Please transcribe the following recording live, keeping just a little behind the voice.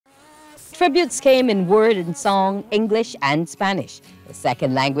Tributes came in word and song, English and Spanish, the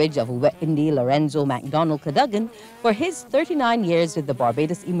second language of Wendy Lorenzo MacDonald Cadogan for his 39 years with the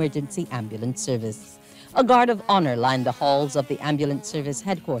Barbados Emergency Ambulance Service. A guard of honor lined the halls of the ambulance service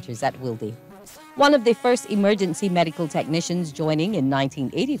headquarters at Wilde. One of the first emergency medical technicians joining in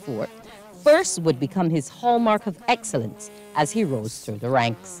 1984, first would become his hallmark of excellence as he rose through the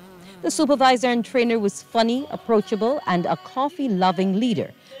ranks. The supervisor and trainer was funny, approachable, and a coffee-loving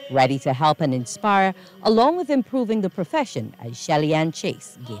leader, ready to help and inspire, along with improving the profession, as Shelly Ann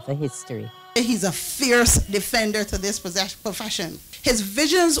Chase gave a history. He's a fierce defender to this profession. His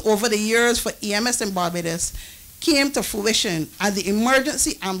visions over the years for EMS in Barbados came to fruition at the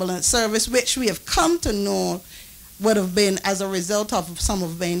emergency ambulance service, which we have come to know would have been as a result of some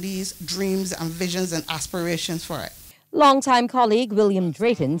of Wendy's dreams and visions and aspirations for it. Longtime colleague William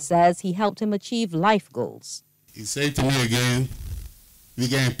Drayton says he helped him achieve life goals. He said to me again, "We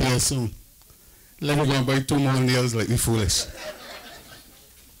getting paid soon. Let me go and buy 2 more nails like we foolish."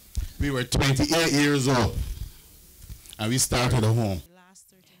 We were 28 years old, and we started a home.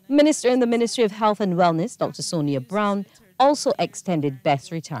 Minister in the Ministry of Health and Wellness, Dr. Sonia Brown, also extended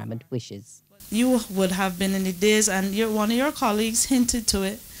best retirement wishes. You would have been in the days, and one of your colleagues hinted to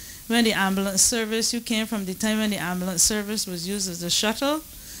it, when the ambulance service, you came from the time when the ambulance service was used as a shuttle,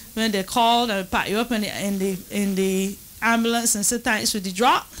 when they called and pack you up in the ambulance and said thanks for the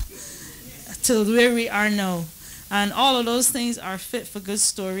drop, till where we are now. And all of those things are fit for good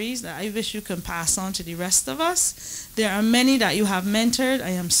stories that I wish you can pass on to the rest of us. There are many that you have mentored,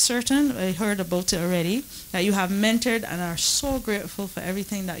 I am certain, I heard about it already, that you have mentored and are so grateful for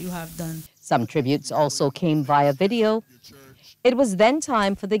everything that you have done. Some tributes also came via video. It was then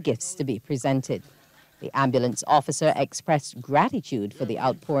time for the gifts to be presented. The ambulance officer expressed gratitude for the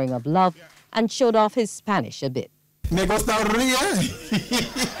outpouring of love and showed off his Spanish a bit. Me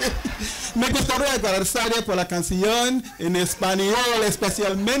gustaría agradecer por la canción en español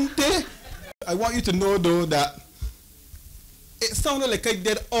especialmente. I want you to know though that it sounded like I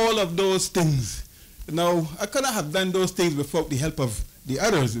did all of those things. Now, I couldn't have done those things without the help of the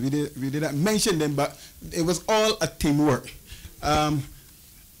others. We didn't mention them, but it was all a teamwork.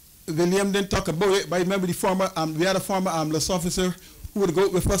 William didn't talk about it, but I remember we had a former ambulance officer who would go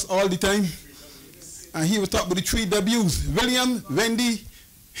with us all the time. And he would talk about the 3 W's, William, Wendy,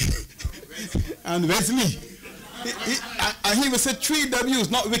 and Wesley. And he would say 3 W's,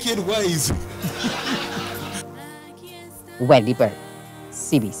 not wicked wise. Wendy Burke,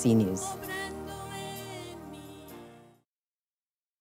 CBC News.